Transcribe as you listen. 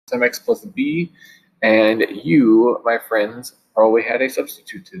mx plus b. And you, my friends, probably had a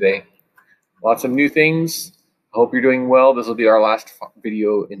substitute today. Lots of new things. I hope you're doing well. This will be our last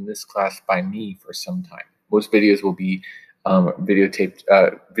video in this class by me for some time. Most videos will be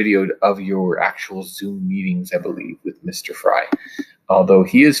videoed of your actual Zoom meetings, I believe, with Mr. Fry. Although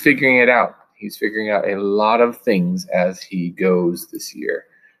he is figuring it out. He's figuring out a lot of things as he goes this year.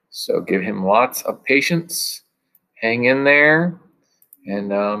 So give him lots of patience. Hang in there.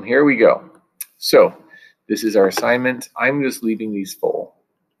 And here we go. So this is our assignment. I'm just leaving these full.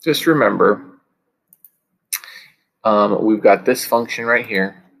 Just remember, we've got this function right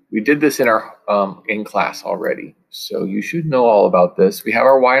here. We did this in our in class already, so you should know all about this. We have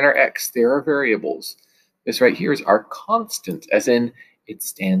our y and our x. There are variables. This right here is our constant, as in it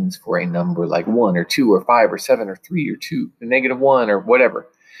stands for a number like 1 or 2 or 5 or 7 or 3 or 2, or -1 or whatever.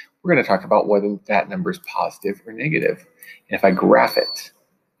 We're going to talk about whether that number is positive or negative. And if I graph it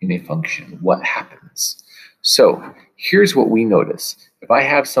in a function, what happens? So here's what we notice. If I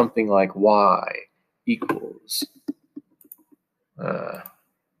have something like y equals, I'm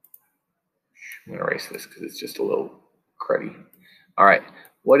going to erase this because it's just a little cruddy. All right,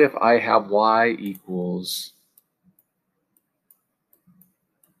 what if I have y equals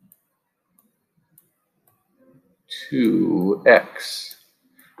 2x?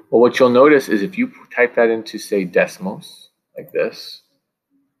 Well, what you'll notice is if you type that into, say, decimals, like this,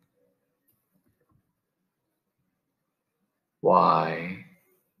 y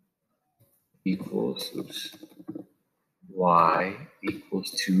equals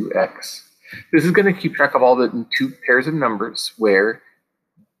 2x. This is going to keep track of all the two pairs of numbers where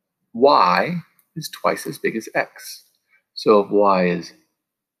y is twice as big as x. So if y is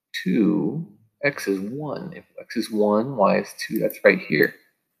 2, x is 1. If x is 1, y is 2. That's right here.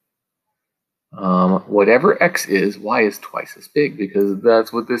 Whatever x is, y is twice as big because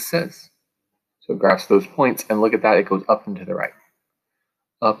that's what this says. So it graphs those points, and look at that. It goes up and to the right.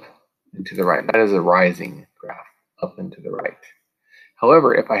 Up and to the right. That is a rising graph, up and to the right.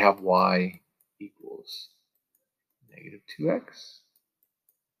 However, if I have y equals -2x,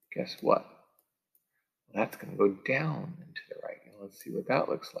 guess what? That's going to go down and to the right. Let's see what that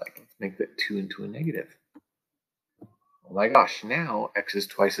looks like. Let's make that 2 into a negative. Oh my gosh, now x is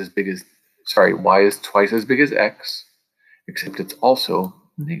twice as big as, y is twice as big as x, except it's also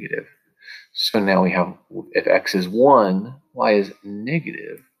negative. So now we have, if x is 1, y is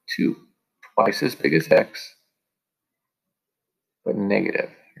 -2, twice as big as x, but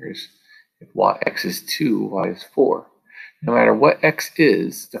negative. Here's, if x is 2, y is 4. No matter what x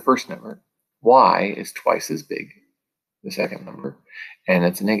is, the first number, y is twice as big, the second number, and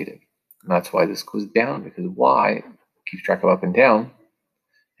it's negative. And that's why this goes down, because y keeps track of up and down,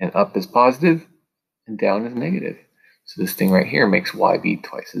 and up is positive, and down is negative. So this thing right here makes y be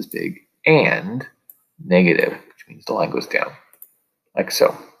twice as big and negative, which means the line goes down, like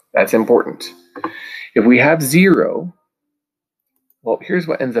so. That's important. If we have 0, well, here's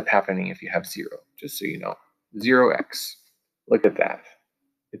what ends up happening if you have 0, just so you know. 0x. Look at that.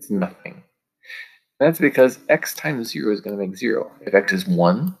 It's nothing. That's because x times 0 is going to make 0. If x is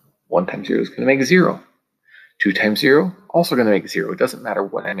 1, 1 times 0 is going to make 0. 2 times 0, also going to make 0. It doesn't matter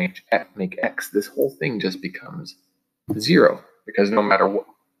what I make x. This whole thing just becomes 0, because no matter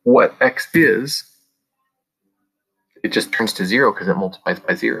what x is, it just turns to 0 because it multiplies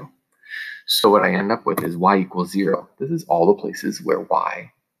by 0. So what I end up with is y equals 0. This is all the places where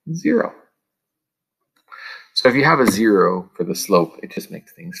y is 0. So if you have a 0 for the slope, it just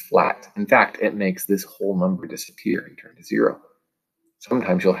makes things flat. In fact, it makes this whole number disappear and turn to 0.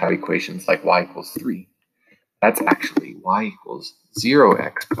 Sometimes you'll have equations like y equals 3. That's actually y equals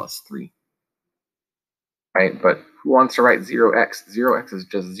 0x plus 3. Right? But who wants to write 0x? 0x is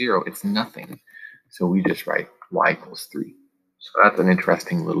just 0. It's nothing. So we just write y equals 3. So that's an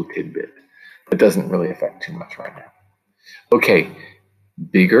interesting little tidbit. It doesn't really affect too much right now. Okay,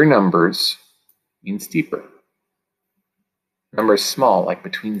 bigger numbers mean steeper. Numbers small, like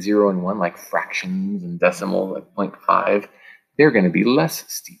between 0 and 1, like fractions and decimal, like 0.5, they're going to be less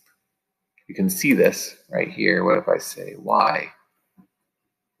steep. You can see this right here. What if I say y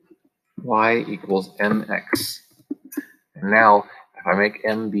equals mx? And now, if I make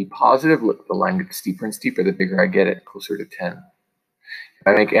m be positive, look, the line gets steeper and steeper the bigger I get it, closer to 10. If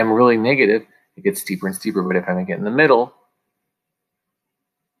I make m really negative, it gets steeper and steeper, but if I make it in the middle,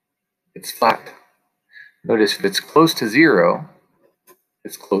 it's flat. Notice if it's close to 0,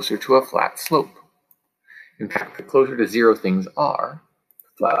 it's closer to a flat slope. In fact, the closer to 0 things are, the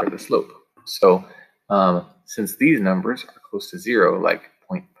flatter the slope. So since these numbers are close to 0, like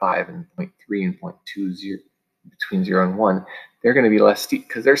 0.5 and 0.3 and 0.20, between 0 and 1, they're going to be less steep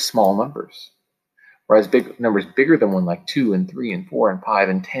because they're small numbers. Whereas big numbers bigger than 1, like 2 and 3 and 4 and 5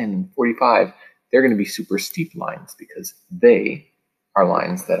 and 10 and 45, they're going to be super steep lines because they are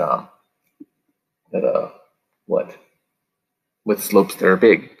lines that with slopes that are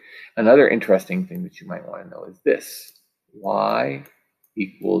big. Another interesting thing that you might want to know is this: y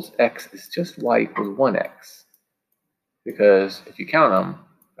equals x is just y equals 1x, because if you count them,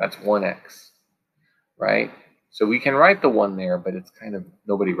 that's 1x, right? So we can write the 1 there, but it's kind of,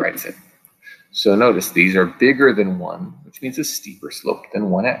 nobody writes it. So notice these are bigger than 1, which means a steeper slope than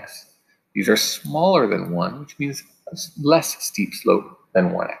 1x. These are smaller than 1, which means a less steep slope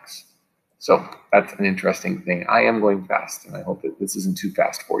than 1x. So that's an interesting thing. I am going fast, and I hope that this isn't too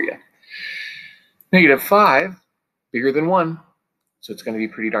fast for you. -5, bigger than 1, so it's going to be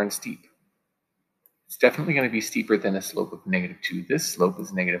pretty darn steep. It's definitely going to be steeper than a slope of -2. This slope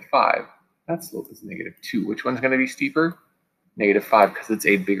is -5. That slope is -2. Which one's going to be steeper? -5, because it's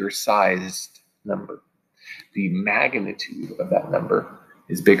a bigger sized number. The magnitude of that number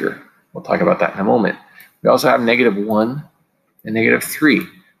is bigger. We'll talk about that in a moment. We also have -1 and -3.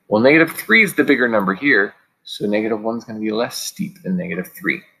 Well, -3 is the bigger number here, so -1 is going to be less steep than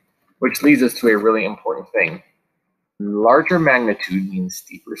 -3, which leads us to a really important thing. Larger magnitude means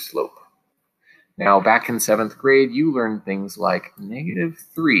steeper slope. Now, back in 7th grade, you learned things like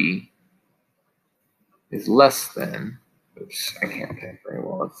 -3 is less than, oops, I can't think very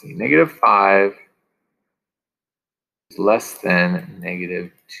well. Let's see, -5 is less than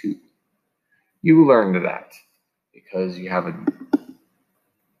 -2. You learned that because you have a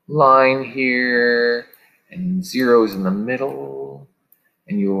line here and zeros in the middle,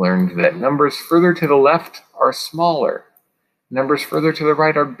 and you learned that numbers further to the left are smaller. Numbers further to the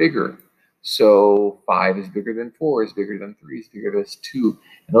right are bigger. So 5 is bigger than 4, is bigger than 3, is bigger than 2.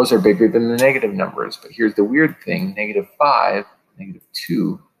 And those are bigger than the negative numbers. But here's the weird thing: -5,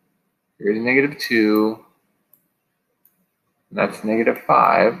 -2. Here's -2. And that's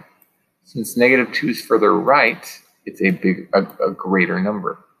 -5. Since -2 is further right, it's a greater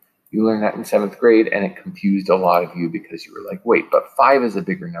number. You learned that in 7th grade, and it confused a lot of you because you were like, wait, but 5 is a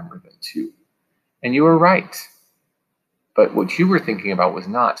bigger number than 2. And you were right. But what you were thinking about was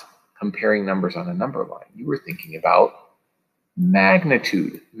not comparing numbers on a number line. You were thinking about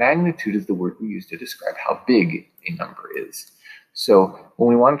magnitude. Magnitude is the word we use to describe how big a number is. So when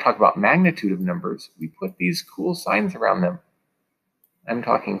we want to talk about magnitude of numbers, we put these cool signs around them. I'm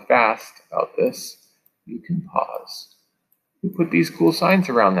talking fast about this. You can pause. We put these cool signs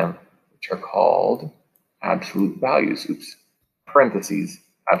around them, which are called absolute values. Oops, parentheses,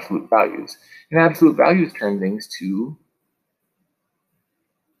 absolute values. And absolute values turn things to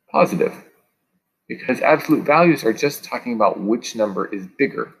positive, because absolute values are just talking about which number is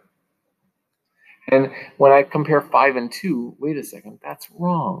bigger. And when I compare 5 and 2, wait a second, that's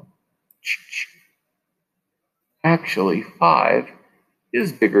wrong. Actually, 5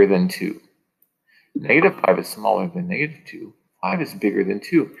 is bigger than 2. -5 is smaller than -2. 5 is bigger than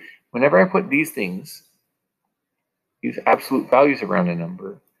 2. Whenever I put these things, these absolute values around a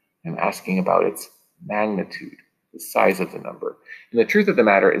number, I'm asking about its magnitude, the size of the number. And the truth of the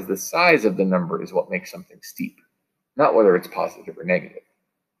matter is the size of the number is what makes something steep, not whether it's positive or negative.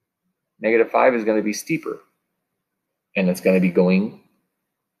 -5 is going to be steeper, and it's going to be going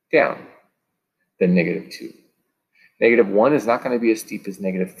down than -2. -1 is not going to be as steep as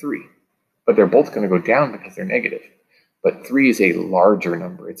 -3, but they're both going to go down because they're negative. But 3 is a larger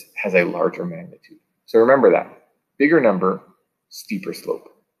number. It has a larger magnitude. So remember that. Bigger number, steeper slope.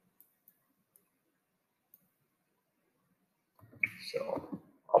 So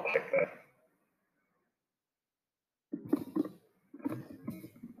I'll check that.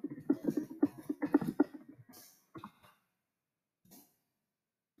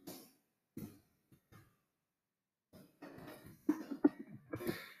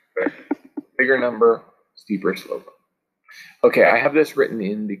 Okay. Bigger number, steeper slope. Okay, I have this written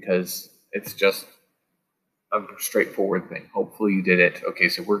in because it's just a straightforward thing. Hopefully you did it. Okay,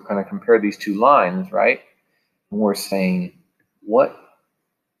 so we're going to compare these two lines, right? And we're saying, what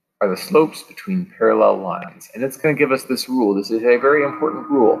are the slopes between parallel lines? And it's going to give us this rule. This is a very important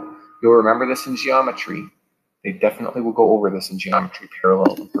rule. You'll remember this in geometry. They definitely will go over this in geometry,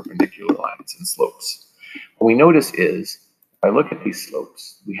 parallel and perpendicular lines and slopes. What we notice is, if I look at these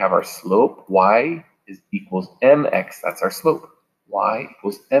slopes, we have our slope, y equals mx, that's our slope. Y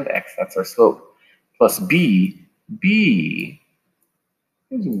equals mx, that's our slope. Plus b, b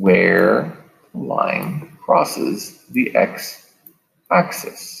is where the line crosses the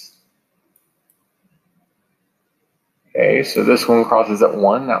x-axis. Okay, so this one crosses at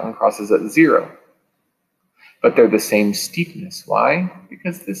 1, that one crosses at 0. but they're the same steepness. Why?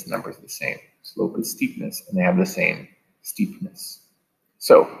 Because this number is the same. Slope is steepness, and they have the same steepness.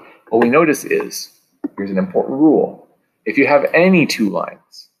 So what we notice is, here's an important rule. If you have any two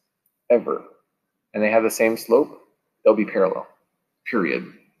lines, ever, and they have the same slope, they'll be parallel,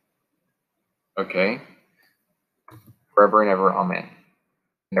 period. Okay? Forever and ever, amen.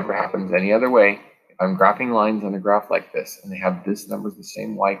 It never happens any other way. If I'm graphing lines on a graph like this, and they have this number is the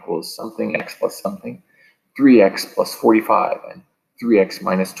same, y equals something, x plus something, 3x plus 45, and 3x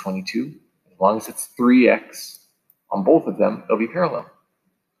minus 22, as long as it's 3x on both of them, they'll be parallel.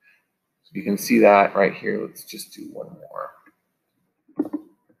 So you can see that right here. Let's just do one more.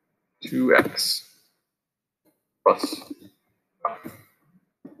 2x plus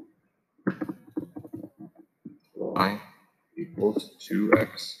y equals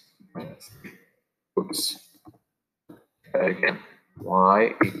 2x minus 3. Oops. Try that again.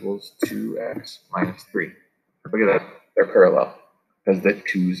 Y equals 2x minus 3. Look at that. They're parallel because the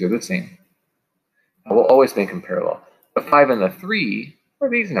 2's are the same. I will always make them parallel. The 5 and the 3 are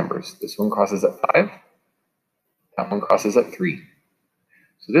these numbers. This one crosses at 5. That one crosses at 3.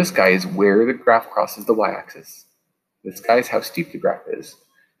 So this guy is where the graph crosses the y-axis. This guy is how steep the graph is.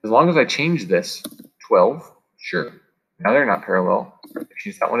 As long as I change this 12, sure. Now they're not parallel. I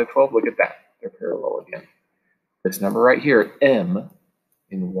change that one to 12. Look at that. They're parallel again. This number right here, m,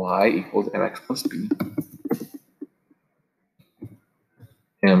 in y equals mx plus b.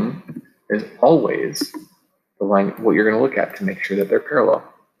 M is always the line, what you're going to look at to make sure that they're parallel.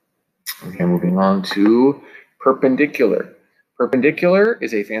 Okay, moving on to perpendicular. Perpendicular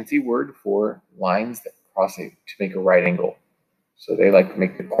is a fancy word for lines that cross to make a right angle. So they like to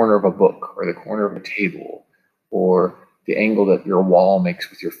make the corner of a book or the corner of a table or the angle that your wall makes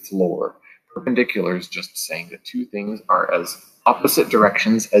with your floor. Perpendicular is just saying that two things are as opposite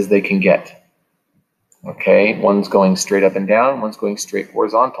directions as they can get. Okay, one's going straight up and down, one's going straight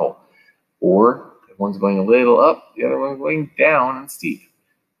horizontal. Or if one's going a little up, the other one's going down and steep,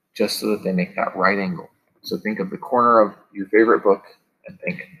 just so that they make that right angle. So think of the corner of your favorite book and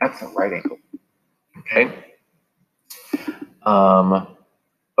think, that's a right angle. Okay?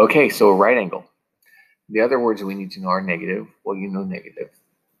 Okay, so a right angle. The other words we need to know are negative. Well, you know negative.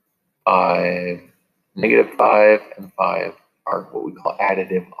 5, negative 5 and 5 are what we call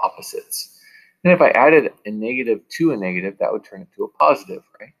additive opposites. And if I added a negative to a negative, that would turn it to a positive,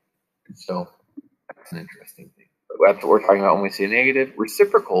 right? So that's an interesting thing. But that's what we're talking about when we say negative.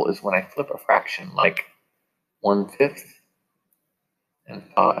 Reciprocal is when I flip a fraction, like 1/5 and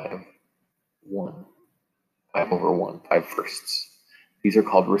 5, 1. 5 over 1, 5/1. These are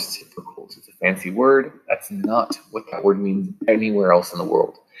called reciprocals. It's a fancy word. That's not what that word means anywhere else in the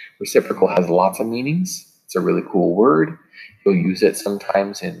world. Reciprocal has lots of meanings. It's a really cool word. You'll use it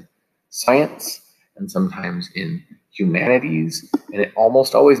sometimes in science and sometimes in humanities, and it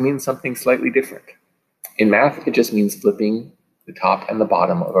almost always means something slightly different. In math, it just means flipping the top and the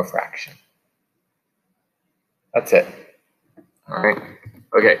bottom of a fraction. That's it. All right.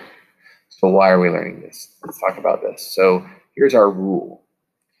 Okay. So why are we learning this? Let's talk about this. So here's our rule.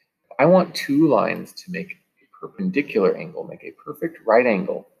 I want two lines to make a perpendicular angle, make a perfect right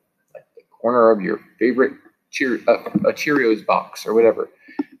angle, like the corner of your favorite a Cheerios box or whatever.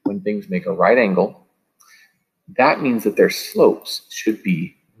 When things make a right angle, that means that their slopes should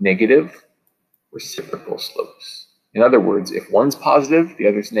be negative reciprocal slopes. In other words, if one's positive, the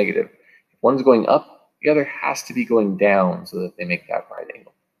other's negative. If one's going up, the other has to be going down so that they make that right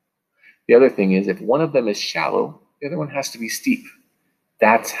angle. The other thing is, if one of them is shallow, the other one has to be steep.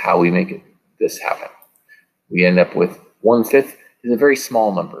 That's how we make this happen. We end up with 1/5 is a very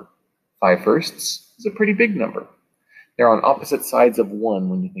small number. 5/1 is a pretty big number. They're on opposite sides of 1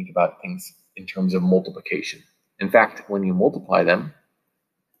 when you think about things in terms of multiplication. In fact, when you multiply them,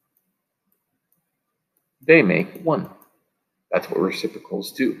 they make 1. That's what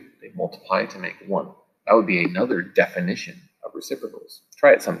reciprocals do. They multiply to make 1. That would be another definition of reciprocals.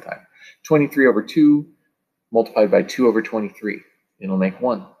 Try it sometime. 23 over 2 multiplied by 2 over 23. It'll make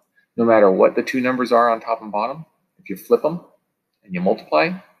 1. No matter what the two numbers are on top and bottom, if you flip them and you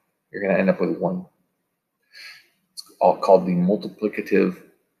multiply, you're going to end up with 1. It's all called the multiplicative.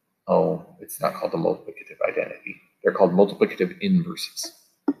 Oh, it's not called the multiplicative identity. They're called multiplicative inverses.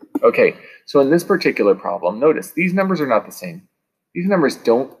 Okay, so in this particular problem, notice these numbers are not the same. These numbers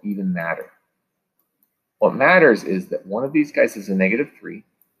don't even matter. What matters is that one of these guys is a -3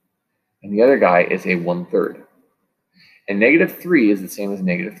 and the other guy is a 1/3. And -3 is the same as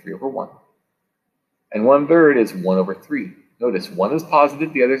 -3 over 1. And 1/3 is 1 over 3. Notice one is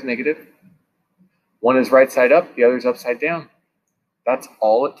positive, the other is negative. One is right side up, the other is upside down. That's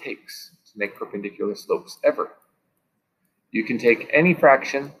all it takes to make perpendicular slopes ever. You can take any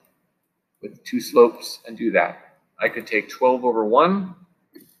fraction with two slopes and do that. I could take 12 over 1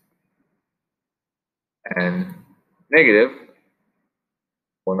 and negative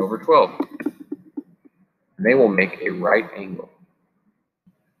 1 over 12. And they will make a right angle.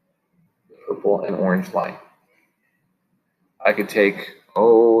 Purple and orange line. I could take,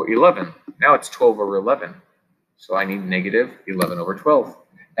 11. Now it's 12 over 11. So I need negative 11 over 12.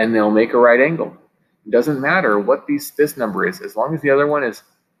 And they'll make a right angle. It doesn't matter what this number is, as long as the other one is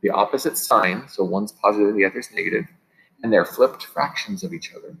the opposite sign, so one's positive, the other's negative, and they're flipped fractions of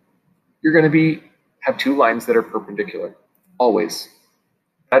each other. You're going to have two lines that are perpendicular, always.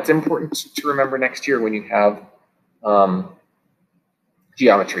 That's important to remember next year when you have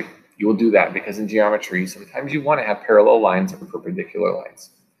geometry. You will do that because in geometry, sometimes you want to have parallel lines or perpendicular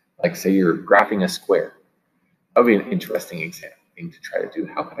lines. Like say you're graphing a square. That would be an interesting thing to try to do.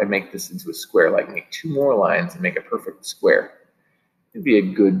 How could I make this into a square? Like make two more lines and make a perfect square. It'd be a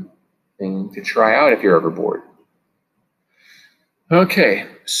good thing to try out if you're ever bored. Okay,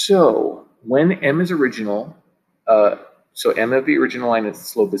 so when m is original, so m of the original line, its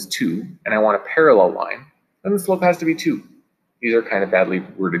slope is 2, and I want a parallel line, then the slope has to be 2. These are kind of badly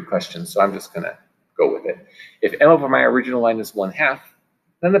worded questions, so I'm just going to go with it. If m over my original line is 1/2,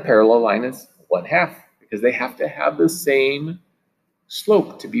 then the parallel line is 1/2, because they have to have the same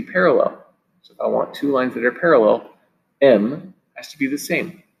slope to be parallel. So if I want two lines that are parallel, m has to be the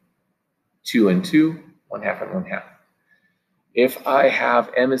same. 2 and 2, 1/2 and 1/2. If I have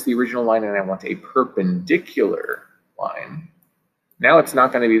m as the original line and I want a perpendicular line, now it's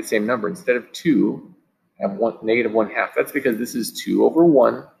not going to be the same number. Instead of 2, I have negative 1/2. That's because this is 2 over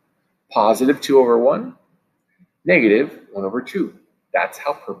 1, positive 2 over 1, negative 1 over 2. That's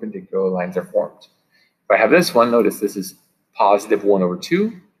how perpendicular lines are formed. If I have this one, notice this is positive 1 over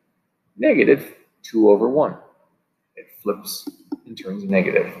 2, negative 2 over 1. It flips and turns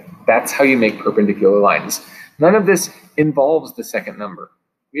negative. That's how you make perpendicular lines. None of this involves the second number.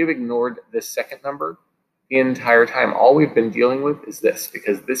 We have ignored this second number the entire time. All we've been dealing with is this,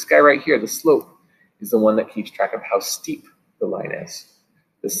 because this guy right here, the slope, is the one that keeps track of how steep the line is.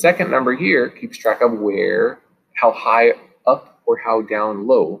 The second number here keeps track of how high up or how down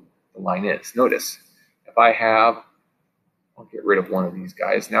low the line is. Notice, if I have, I'll get rid of one of these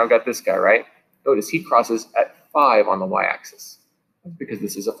guys. Now I've got this guy, right? Notice he crosses at 5 on the y-axis. That's because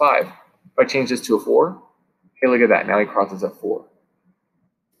this is a 5. If I change this to a 4, hey, look at that. Now he crosses at 4.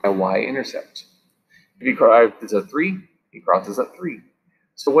 My y-intercept. If it's a 3, he crosses at 3.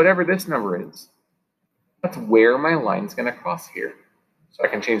 So whatever this number is, that's where my line's going to cross here. So I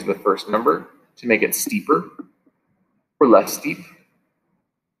can change the first number to make it steeper, or less steep,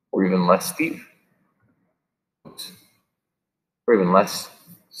 or even less steep, or even less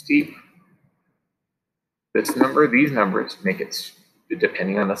steep. This number, these numbers make it,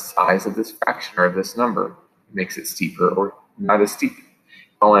 depending on the size of this fraction or this number, it makes it steeper or not as steep.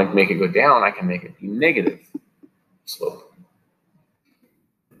 If I want to make it go down, I can make it be negative slope.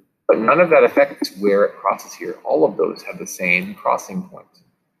 But none of that affects where it crosses here. All of those have the same crossing point.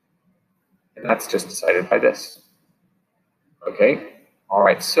 And that's just decided by this. Okay? All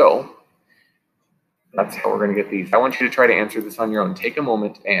right, so that's how we're going to get these. I want you to try to answer this on your own. Take a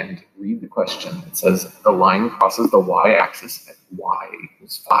moment and read the question. It says the line crosses the y-axis at y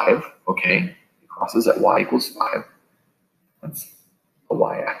equals 5. Okay, it crosses at y equals 5. That's the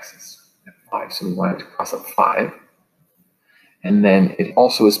y-axis at 5. So we want it to cross at 5. And then it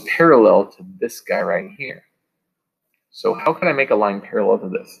also is parallel to this guy right here. So how can I make a line parallel to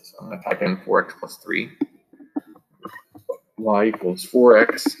this? So I'm going to type in 4x plus 3. Y equals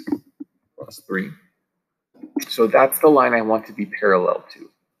 4x plus 3. So that's the line I want to be parallel to.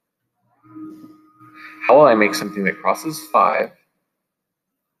 How will I make something that crosses 5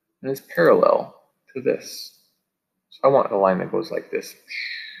 and is parallel to this? So I want a line that goes like this.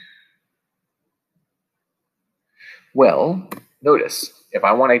 Well, notice, if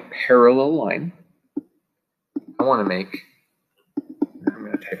I want a parallel line, I want to make, I'm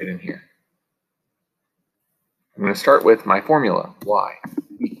going to type it in here. I'm going to start with my formula, y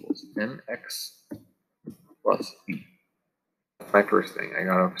equals mx plus b. That's my first thing. I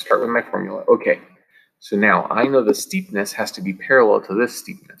got to start with my formula. Okay, so now I know the steepness has to be parallel to this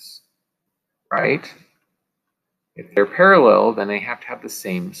steepness, right? If they're parallel, then they have to have the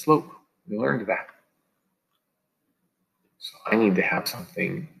same slope. We learned that. So I need to have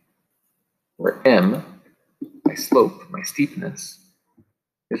something where m, my slope, my steepness,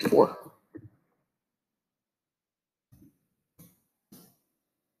 is 4.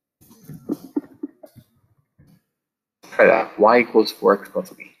 Try that. Y equals 4x plus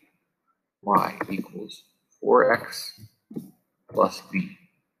b. y equals 4x plus b.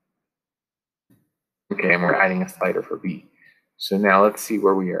 Okay, and we're adding a slider for b. So now let's see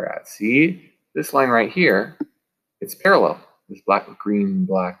where we are at. See, this line right here, it's parallel. This green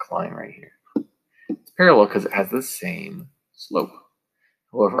black line right here. It's parallel because it has the same slope.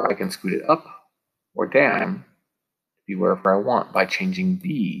 However, I can scoot it up or down to be wherever I want by changing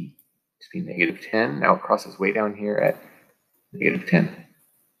b to be -10. Now it crosses way down here at -10.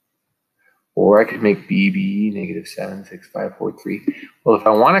 Or I could make b be -7, 6, 5, 4, 3. Well, if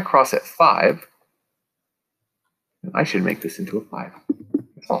I want to cross at 5, then I should make this into a 5.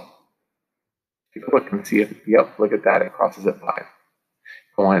 That's all. Take a look and see if, yep, look at that, it crosses at 5.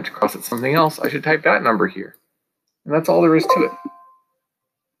 If I want it to cross at something else, I should type that number here. And that's all there is to it.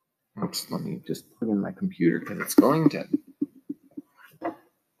 Oops, let me just put in my computer because it's going dead.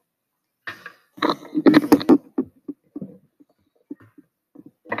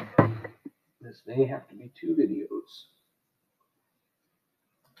 This may have to be 2 videos.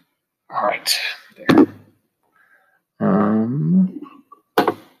 All right, there.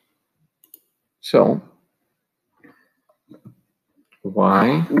 So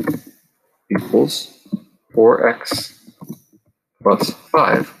y equals 4x plus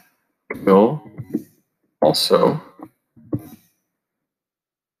 5 will also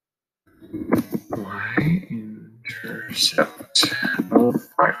y-intercept of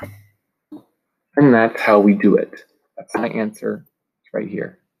 5. And that's how we do it. That's my answer. It's right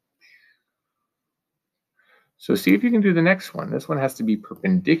here. So see if you can do the next one. This one has to be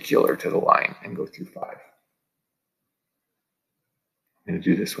perpendicular to the line and go through 5. I'm going to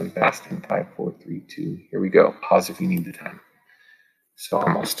do this one fast in 5, 4, 3, 2. Here we go. Pause if you need the time. So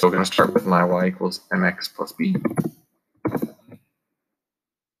I'm still going to start with my y equals mx plus b.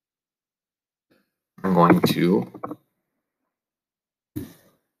 I'm going to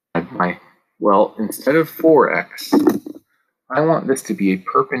add my, well, instead of 4x, I want this to be a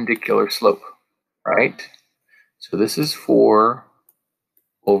perpendicular slope, right? So this is 4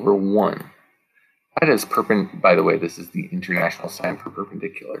 over 1. That is by the way, this is the international sign for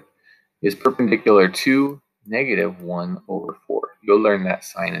perpendicular, is perpendicular to -1 over 4. You'll learn that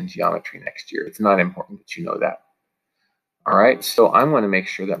sign in geometry next year. It's not important that you know that. All right, so I'm going to make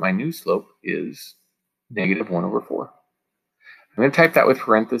sure that my new slope is -1 over 4. I'm going to type that with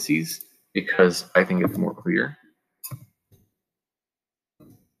parentheses because I think it's more clear.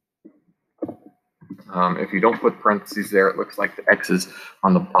 If you don't put parentheses there, it looks like the x is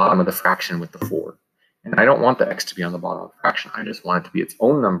on the bottom of the fraction with the 4. And I don't want the x to be on the bottom of the fraction. I just want it to be its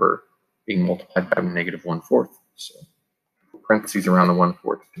own number being multiplied by -1/4. So parentheses around the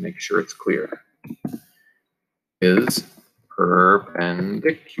 1/4 to make sure it's clear. Is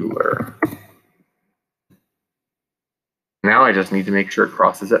perpendicular. Now I just need to make sure it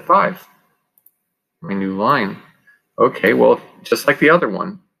crosses at 5. My new line. Okay, well, just like the other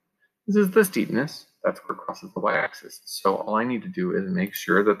one, this is the steepness. That's where it crosses the y-axis. So all I need to do is make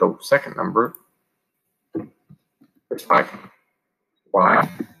sure that the second number is 5. Y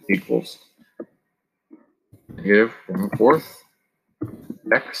equals -1/4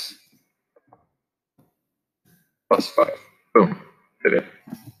 x plus 5. Boom, did it.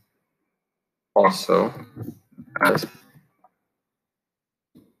 Also,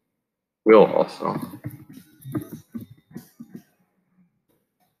 will also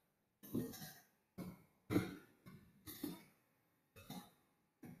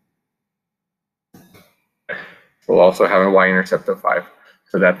we'll also have a y-intercept of 5.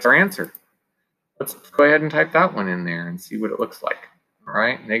 So that's our answer. Let's go ahead and type that one in there and see what it looks like. All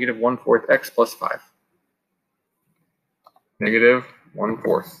right, -1/4 x plus 5.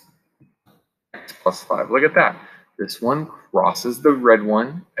 -1/4 x plus 5. Look at that. This one crosses the red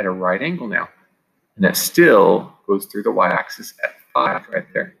one at a right angle now. And it still goes through the y-axis at 5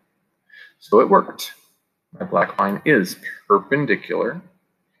 right there. So it worked. My black line is perpendicular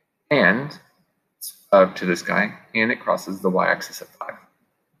and to this guy, and it crosses the y-axis at 5.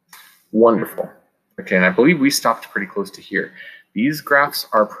 Wonderful. Okay, and I believe we stopped pretty close to here. These graphs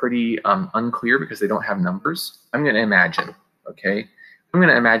are pretty unclear because they don't have numbers. I'm going to imagine, okay? I'm going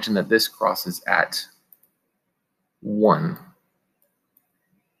to imagine that this crosses at 1.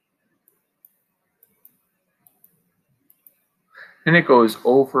 And it goes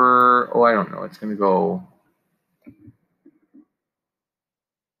over, oh, I don't know, it's going to go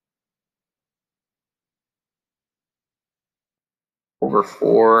over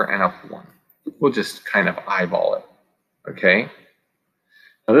 4 and up 1. We'll just kind of eyeball it, okay?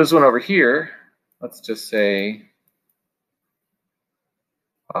 Now this one over here, let's just say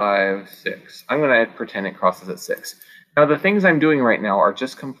 5, 6. I'm going to pretend it crosses at 6. Now, the things I'm doing right now are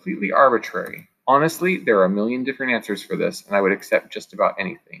just completely arbitrary. Honestly, there are a million different answers for this, and I would accept just about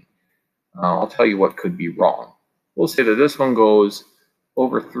anything. I'll tell you what could be wrong. We'll say that this one goes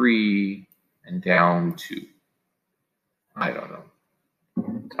over 3 and down 2. I don't know.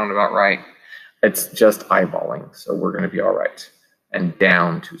 Sound about right? It's just eyeballing, so we're going to be all right. And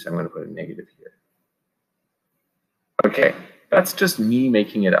down 2, so I'm going to put a negative here. Okay, that's just me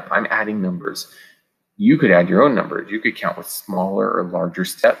making it up. I'm adding numbers. You could add your own numbers. You could count with smaller or larger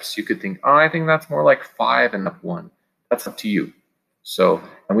steps. You could think, oh, I think that's more like 5 and up 1. That's up to you. So,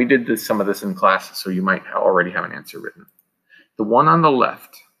 and we did some of this in class, so you might already have an answer written. The one on the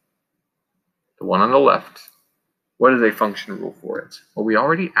left, what is a function rule for it? Well, we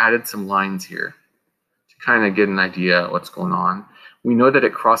already added some lines here to kind of get an idea of what's going on. We know that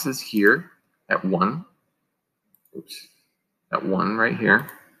it crosses here at 1. Oops, at 1 right here.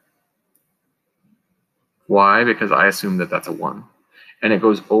 Why? Because I assume that that's a 1. And it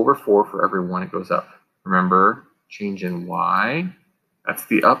goes over 4 for every 1 it goes up. Remember, change in y, that's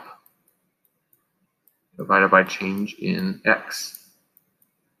the up, divided by change in x.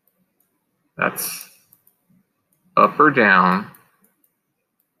 That's up or down,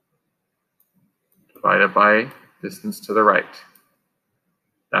 divided by distance to the right.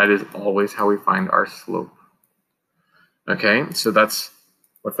 That is always how we find our slope. Okay, so that's,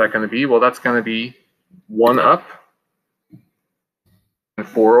 what's that going to be? Well, that's going to be 1 up and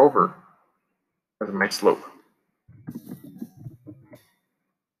 4 over as my slope.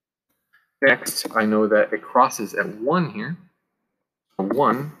 Next, I know that it crosses at 1 here. So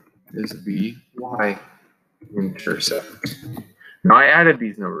 1 is the y-intercept. Now I added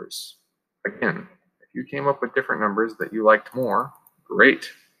these numbers. Again, if you came up with different numbers that you liked more,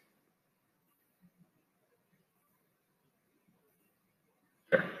 great.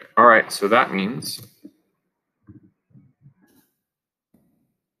 Okay. All right, so that means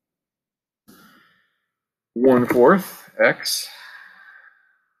 1/4 x.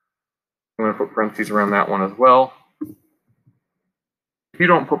 I'm going to put parentheses around that one as well. If you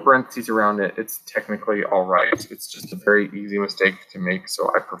don't put parentheses around it, it's technically all right. It's just a very easy mistake to make,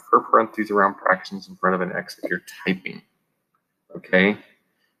 so I prefer parentheses around fractions in front of an x if you're typing. Okay?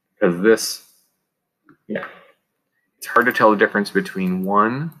 Because this, yeah, it's hard to tell the difference between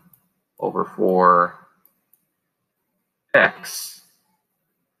 1 over 4x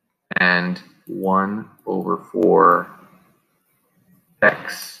and 1 over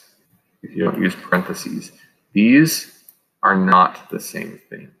 4x if you don't use parentheses. These are not the same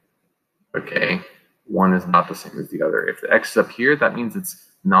thing. Okay? One is not the same as the other. If the x is up here, that means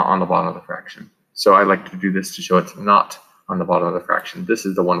it's not on the bottom of the fraction. So I like to do this to show it's not on the bottom of the fraction. This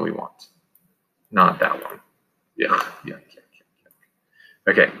is the one we want, not that one. Yeah.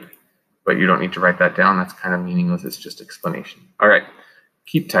 Okay, but you don't need to write that down. That's kind of meaningless. It's just explanation. All right,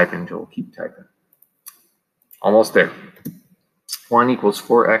 keep typing, Joel. Keep typing. Almost there. 1 equals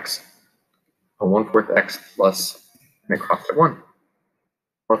 4x, 1/4 x plus, and it crosses at 1.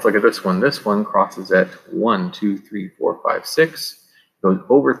 Let's look at this one. This one crosses at 1, 2, 3, 4, 5, 6. Goes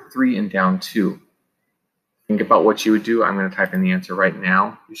over 3 and down 2. Think about what you would do. I'm going to type in the answer right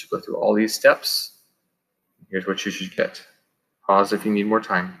now. You should go through all these steps. Here's what you should get. Pause if you need more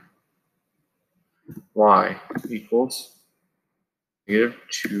time. Y equals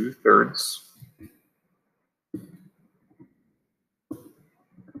 -2/3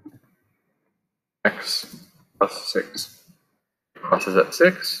 x plus 6. Crosses at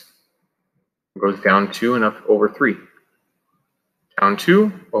 6, goes down 2 and up over 3. Down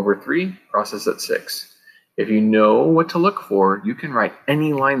 2 over 3, crosses at 6. If you know what to look for, you can write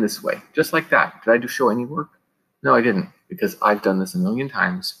any line this way, just like that. Did I just show any work? No, I didn't, because I've done this a million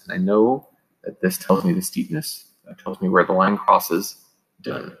times, and I know that this tells me the steepness. That tells me where the line crosses.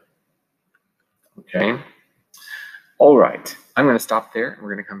 Done. Okay? All right. I'm going to stop there, and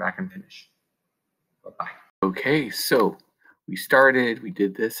we're going to come back and finish. Bye-bye. Okay, so we started, we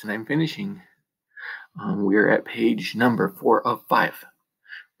did this, and I'm finishing. We're at page number 4 of 5.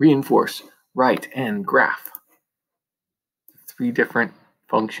 Reinforce, write, and graph. 3 different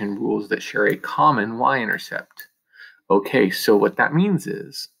function rules that share a common y-intercept. Okay, so what that means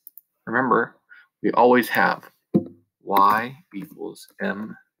is, remember, we always have y equals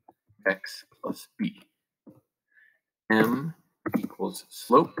mx plus b. M equals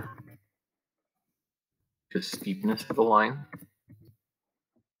slope, just steepness of the line.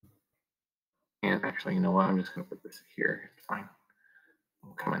 And actually, you know what? I'm just going to put this here. It's fine.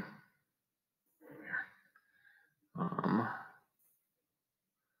 Oh, come on.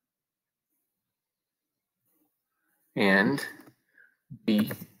 And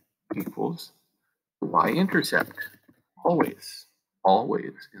b equals y-intercept. Always.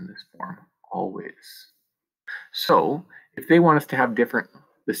 Always in this form. Always. So if they want us to have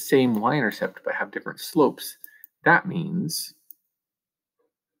the same y-intercept but have different slopes, that means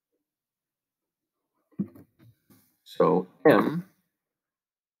so M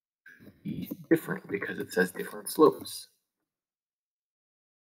be different because it says different slopes.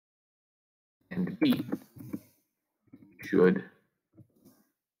 And B should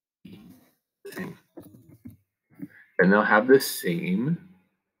be the same. And they'll have the same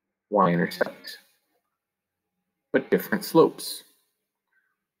y-intercept, but different slopes.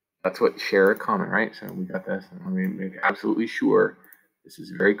 That's what share a common, right? So we got this. And let me make absolutely sure this is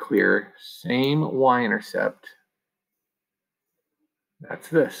very clear. Same y-intercept. That's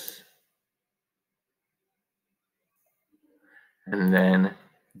this. And then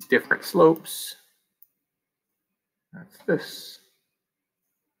different slopes. That's this.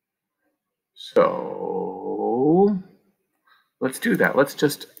 So let's do that. Let's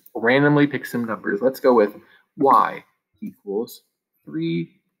just randomly pick some numbers. Let's go with y equals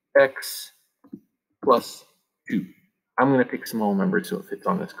 3x plus 2. I'm going to pick small numbers so it fits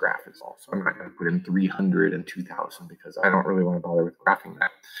on this graph is all. So I'm not going to put in 300 and 2,000 because I don't really want to bother with graphing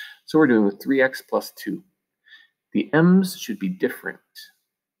that. So we're doing with 3x plus 2. The m's should be different.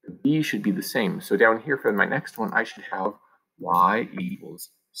 The b should be the same. So down here for my next one, I should have y equals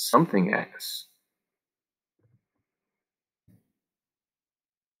something x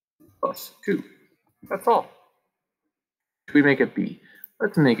plus 2. That's all. Should we make it b?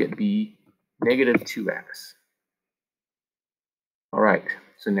 Let's make it b negative 2x. All right,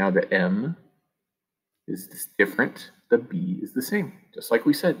 so now the m is different, the b is the same, just like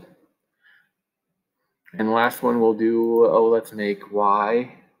we said. And the last one we'll do, let's make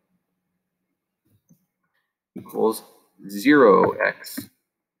y equals 0x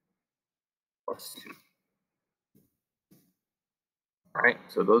plus 2. All right,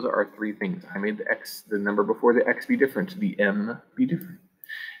 so those are our three things. I made the number before the x be different, the m be different.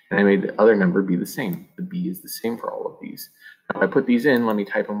 And I made the other number be the same. The b is the same for all of these. Now, if I put these in, let me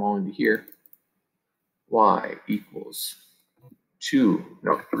type them all into here. Y equals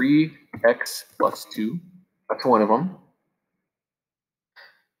 3x plus 2. That's one of them.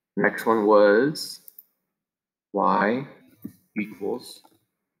 Next one was y equals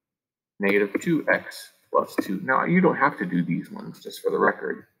negative 2x plus 2. Now, you don't have to do these ones, just for the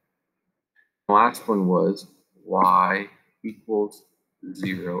record. The last one was y equals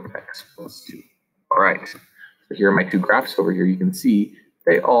 0x plus 2. All right, so here are my two graphs over here. You can see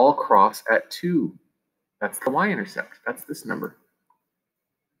they all cross at 2. That's the y-intercept. That's this number.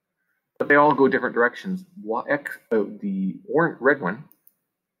 But they all go different directions. The red one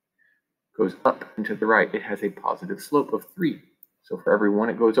goes up and to the right. It has a positive slope of 3. So for every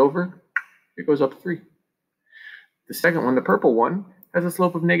one it goes over, it goes up 3. The second one, the purple one, has a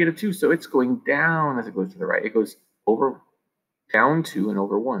slope of negative 2. So it's going down as it goes to the right. It goes over, down 2 and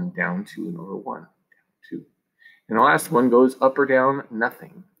over 1, down 2 and over 1, down 2. And the last one goes up or down,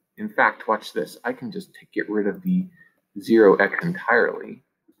 nothing. In fact, watch this. I can just get rid of the 0x entirely,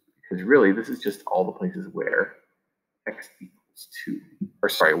 because really this is just all the places where x equals 2, or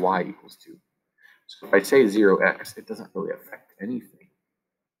sorry, y equals 2. So if I say 0x, it doesn't really affect anything.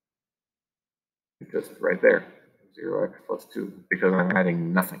 It's just right there, 0x plus 2, because I'm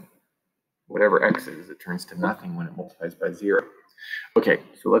adding nothing. Whatever x is, it turns to nothing when it multiplies by 0. Okay,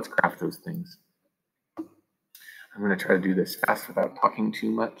 so let's graph those things. I'm going to try to do this fast without talking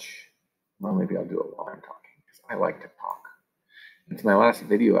too much. Well, maybe I'll do it while I'm talking, because I like to talk. It's my last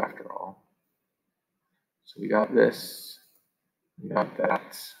video after all. So we got this, we got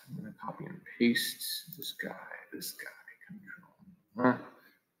that. I'm going to copy and paste this guy, control.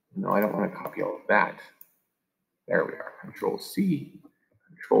 No, I don't want to copy all of that. There we are, control C,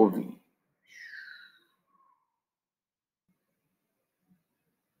 control V.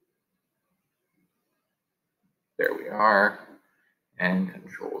 There we are, and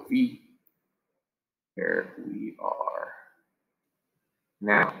control V. There we are.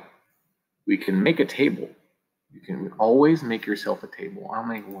 Now, we can make a table. You can always make yourself a table. I'll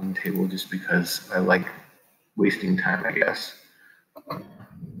make one table just because I like wasting time, I guess.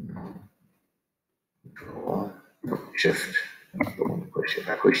 Control, Shift. I don't want to push it. If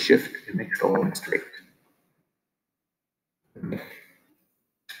I push Shift, it makes the line straight.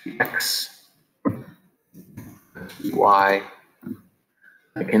 X, Y.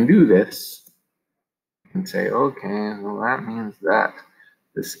 I can do this. I can say, okay, well that means that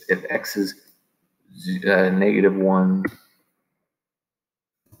this if X is negative 1,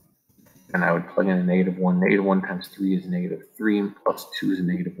 then I would plug in a negative 1. Negative 1 times 3 is negative 3, and plus 2 is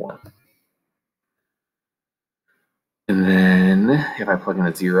negative 1. And then if I plug in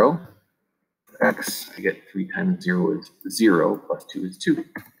a 0, for x, I get 3 times 0 is 0, plus 2 is 2. Oops,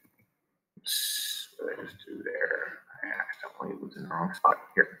 what did I just do there? I accidentally was in the wrong spot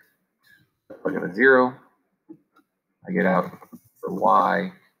here. Plug in a 0, I get out for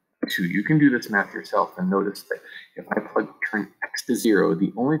y 2. You can do this math yourself and notice that if I turn x to 0,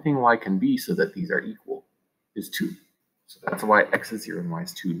 the only thing y can be so that these are equal is 2. So that's why x is 0 and y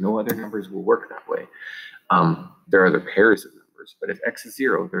is 2. No other numbers will work that way. There are other pairs of numbers, but if x is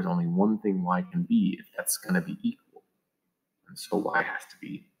 0, there's only one thing y can be if that's going to be equal. And so y has to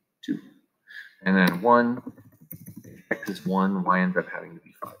be 2. And then 1, if x is 1, y ends up having to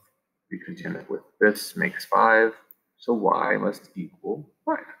be 5. Because you end up with this makes 5, so y must equal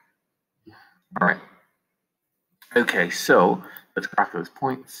 5. All right. Okay, so let's graph those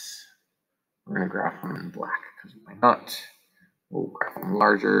points. We're going to graph them in black, because why not? We'll graph them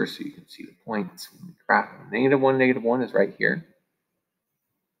larger so you can see the points. When we graph them, -1, -1 is right here.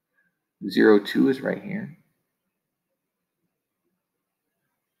 0, 2 is right here.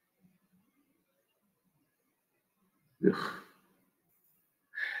 Ugh.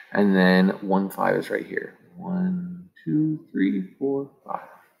 And then 1, 5 is right here. 1, 2, 3, 4, 5.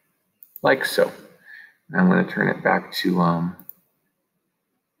 Like so. And I'm going to turn it back to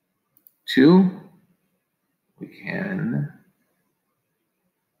 2. We can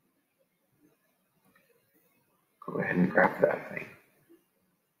go ahead and graph that thing.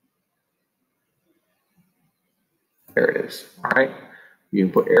 There it is. All right. You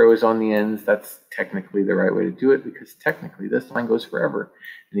can put arrows on the ends. That's technically the right way to do it, because technically this line goes forever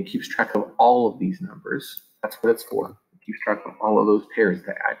and it keeps track of all of these numbers. That's what it's for. It keeps track of all of those pairs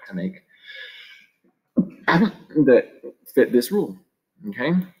that add to make that fit this rule.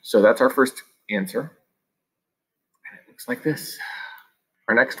 Okay, so that's our first answer. And it looks like this.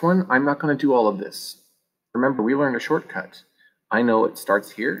 Our next one, I'm not going to do all of this. Remember, we learned a shortcut. I know it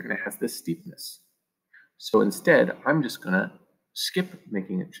starts here and it has this steepness. So instead, I'm just going to skip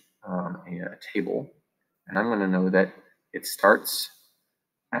making a table, and I'm going to know that it starts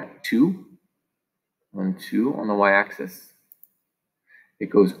at 2, on 2 on the y-axis. It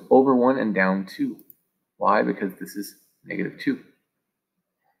goes over 1 and down 2. Why? Because this is -2.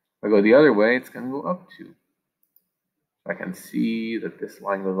 If I go the other way, it's going to go up 2. I can see that this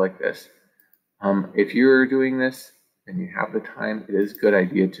line goes like this. If you're doing this and you have the time, it is a good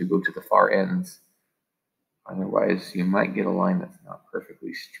idea to go to the far ends. Otherwise, you might get a line that's not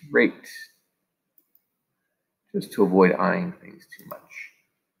perfectly straight, just to avoid eyeing things too much.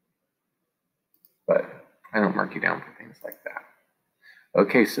 But I don't mark you down for things like that.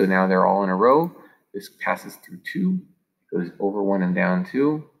 Okay, so now they're all in a row. This passes through 2, goes over 1 and down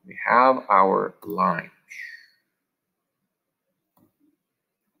 2. We have our line.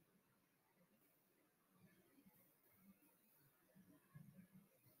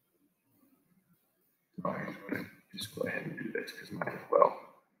 All right, just go ahead and do this because might as well.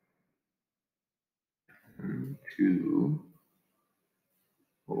 2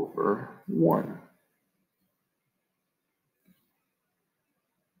 over 1.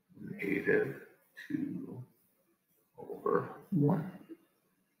 -2 over 1.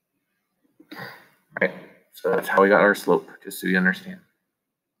 All right, so that's how we got our slope, just so you understand.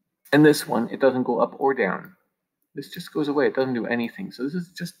 And this one, it doesn't go up or down. This just goes away. It doesn't do anything. So this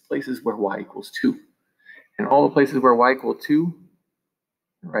is just places where y equals 2. And all the places where y equals 2,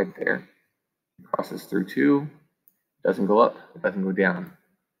 right there, it crosses through 2, it doesn't go up, it doesn't go down.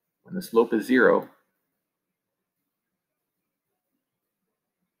 When the slope is 0,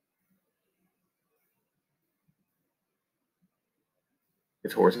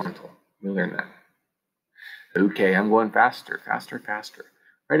 it's horizontal. You learn that. Okay, I'm going faster.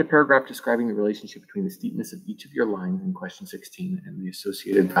 Write a paragraph describing the relationship between the steepness of each of your lines in question 16 and the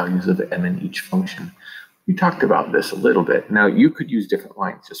associated values of m in each function. We talked about this a little bit. Now, you could use different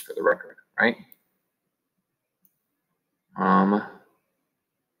lines just for the record, right?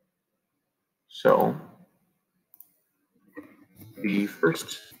 So the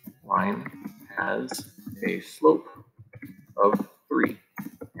first line has a slope of 3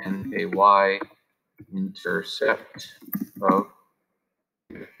 and a y-intercept of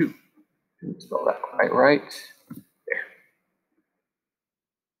 2. Didn't spell that quite right. There.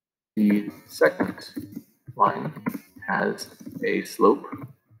 The second line has a slope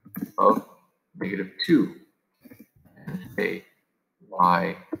of -2 and a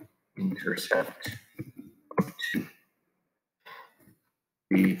y-intercept of 2.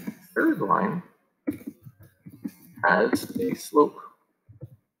 The third line has a slope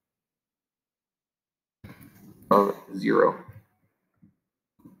of 0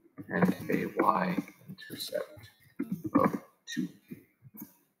 and a y-intercept of 2.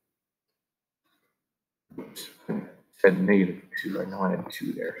 Oops, I said negative 2. I know I had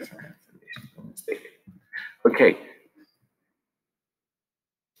 2 there. Sorry, that's a mistake. Okay.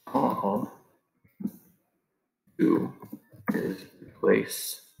 2 is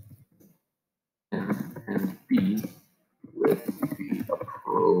replace M and B with the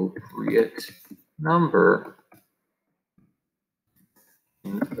appropriate number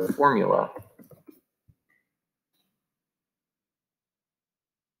in the formula.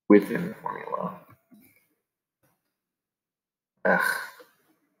 Within the formula. Ugh.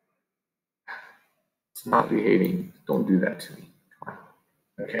 It's not behaving. Don't do that to me. Come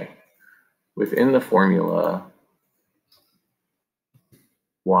on. Okay. Within the formula,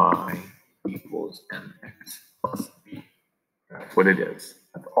 y equals mx plus b. That's what it is.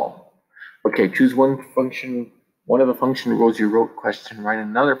 That's all. Okay, choose one function, one of the function rules you wrote question, write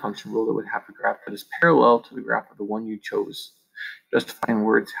another function rule that would have a graph that is parallel to the graph of the one you chose. Justify in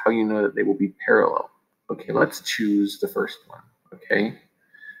words how you know that they will be parallel. Okay, let's choose the first one. Okay,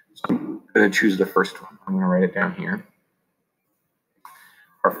 so I'm going to choose the first one. I'm going to write it down here.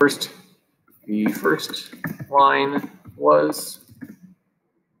 The first line was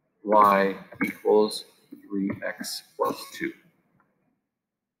y equals 3x plus 2.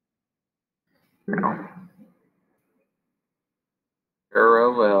 Now,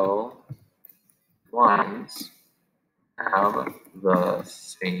 parallel lines have the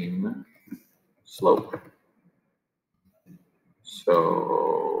same slope.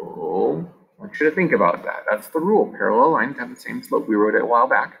 So I want you to think about that. That's the rule. Parallel lines have the same slope. We wrote it a while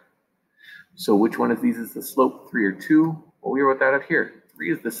back. So which one of these is the slope, 3 or 2? Well, we wrote that up here.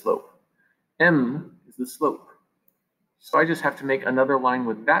 3 is the slope. M is the slope. So I just have to make another line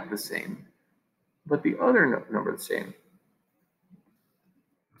with that the same, but the other number the same.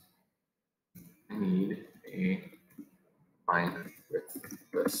 I need a line with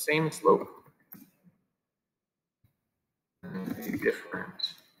the same slope and a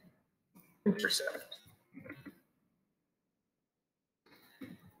different intercept.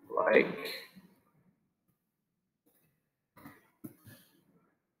 Like,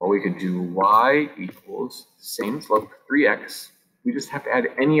 well, we could do y equals same slope, 3x. We just have to add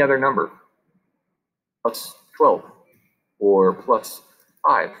any other number, plus 12, or plus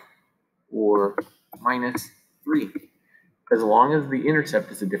 5, or minus 3. As long as the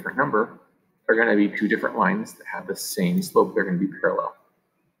intercept is a different number, they're going to be 2 different lines that have the same slope. They're going to be parallel.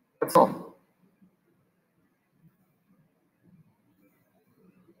 That's all.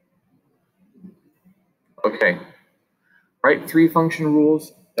 Okay. Write 3 function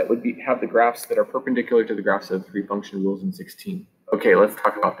rules that would have the graphs that are perpendicular to the graphs of the 3 function rules in 16. Okay, let's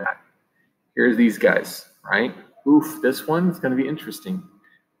talk about that. Here's these guys, right? Oof, this one is going to be interesting.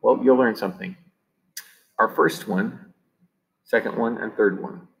 Well, you'll learn something. Our first one, second one, and third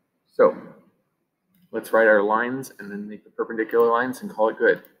one. So let's write our lines and then make the perpendicular lines and call it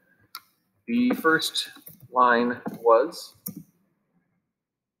good. The first line was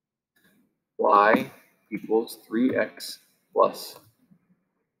y equals 3x plus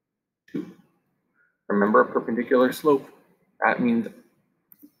 2. Remember perpendicular slope. That means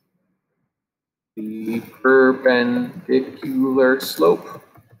the perpendicular slope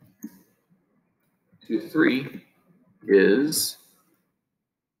to 3 is,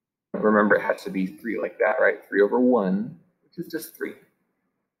 remember it has to be 3 like that, right? 3 over 1, which is just 3,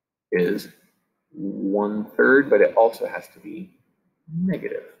 is 1/3, but it also has to be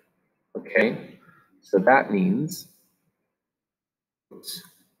negative. Okay, so that means, oops,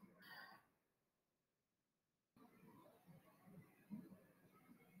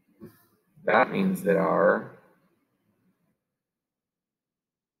 that means that our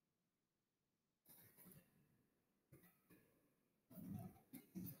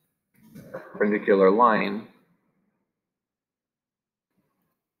perpendicular line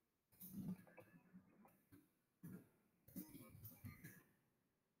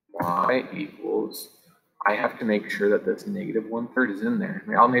y equals, I have to make sure that this negative 1/3 is in there.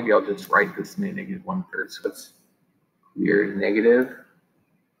 Maybe I'll just write this negative 1/3 so it's clear. Negative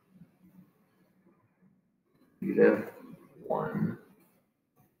 1/3.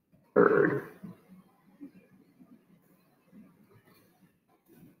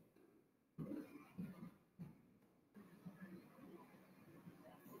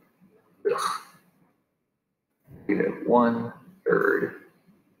 Negative 1/3.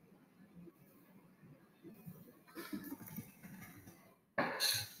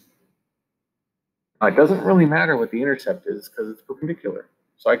 It doesn't really matter what the intercept is because it's perpendicular.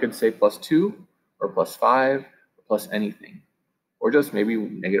 So I could say plus 2 or plus 5 or plus anything. or just maybe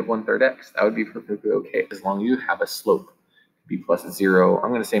negative 1/3 x. That would be perfectly okay as long as you have a slope. B plus 0, I'm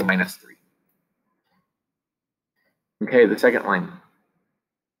going to say minus 3. Okay, the second line.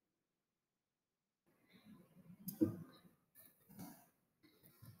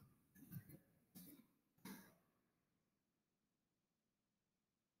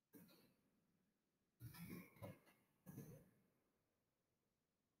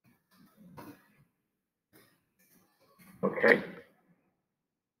 Okay.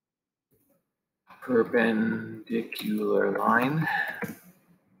 Perpendicular line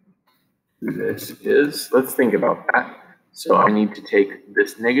to this is, let's think about that. So I need to take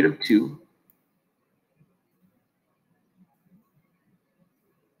this negative 2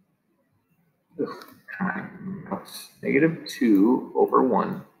 negative 2 over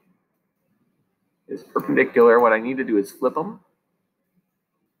 1 is perpendicular. What I need to do is flip them.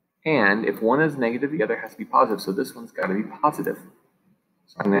 And if one is negative, the other has to be positive. So this one's got to be positive.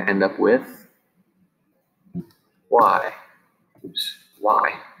 So I'm going to end up with y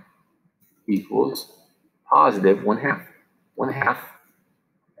equals positive 1/2. 1/2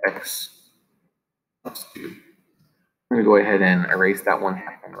 x plus 2. I'm going to go ahead and erase that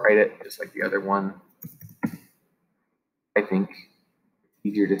 1/2 and write it just like the other one. I think it's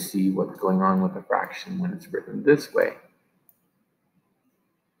easier to see what's going on with the fraction when it's written this way.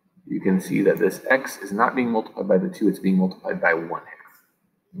 You can see that this x is not being multiplied by the 2, it's being multiplied by 1/2.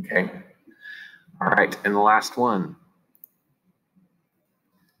 Okay? All right, and the last one.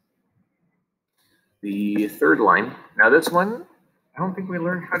 The third line. Now this one, I don't think we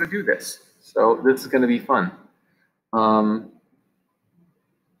learned how to do this. So this is going to be fun.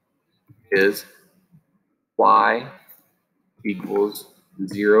 Is y equals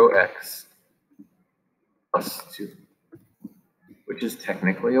 0x plus 2, which is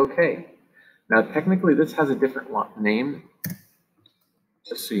technically okay. Now technically this has a different name.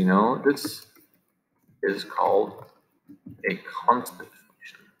 Just so you know, this is called a constant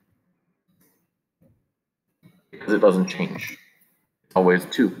function because it doesn't change. It's always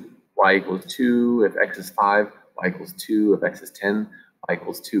 2. Y equals 2 if x is 5, y equals 2 if x is 10, y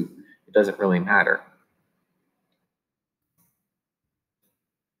equals 2. It doesn't really matter.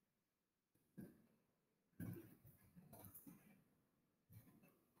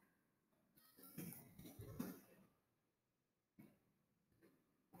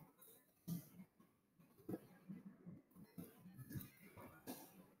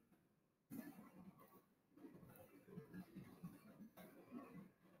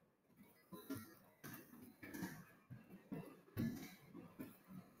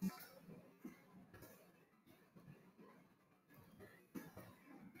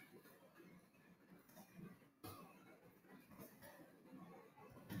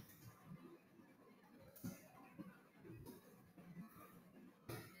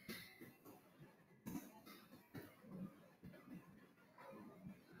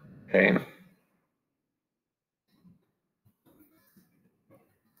 Okay.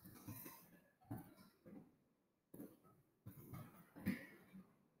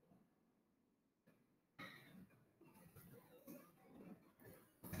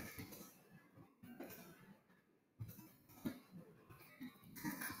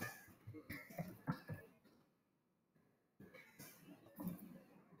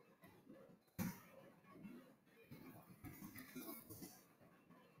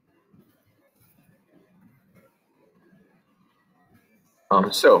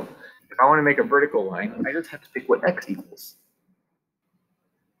 So if I want to make a vertical line, I just have to pick what x equals.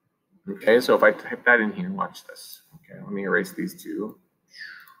 Okay, so if I type that in here, watch this. Okay, let me erase these two.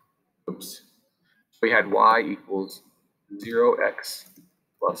 Oops. We had y equals 0x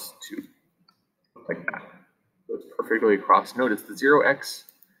plus 2, like that. So it's perfectly across. Notice the 0x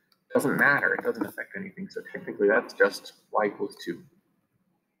doesn't matter. It doesn't affect anything. So technically that's just y equals 2.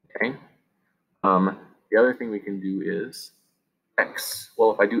 Okay. The other thing we can do is x.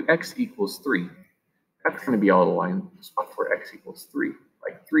 Well, if I do x equals 3, that's going to be all the line spots where x equals 3,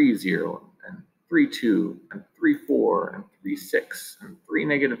 like 3, 0, and 3, 2, and 3, 4, and 3, 6, and 3,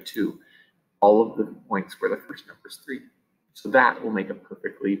 negative 2. All of the points where the first number is 3. So that will make a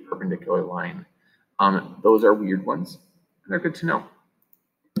perfectly perpendicular line. Those are weird ones, and they're good to know.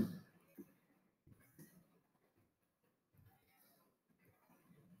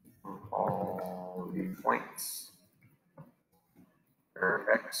 All the points where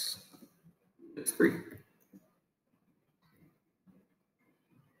x is 3.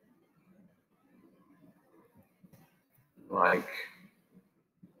 Like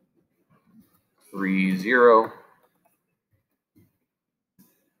 3, 0,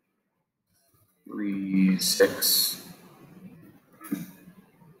 3, 6,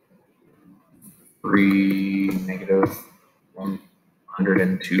 3, negative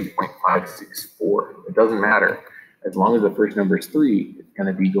 102.564. It doesn't matter. As long as the first number is 3, it's going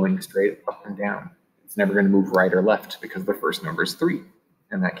to be going straight up and down. It's never going to move right or left because the first number is 3.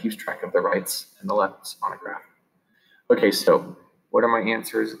 And that keeps track of the rights and the lefts on a graph. Okay, so what are my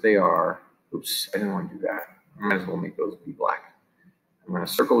answers? They are, oops, I didn't want to do that. I might as well make those be black. I'm going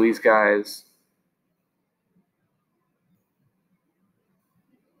to circle these guys.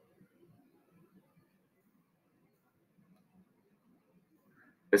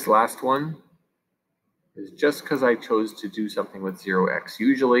 This last one is just because I chose to do something with 0x.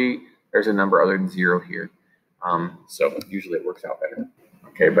 Usually there's a number other than 0 here. So usually it works out better.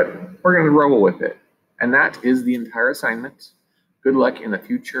 Okay, but we're going to roll with it. And that is the entire assignment. Good luck in the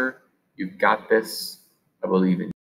future. You've got this. I believe in you.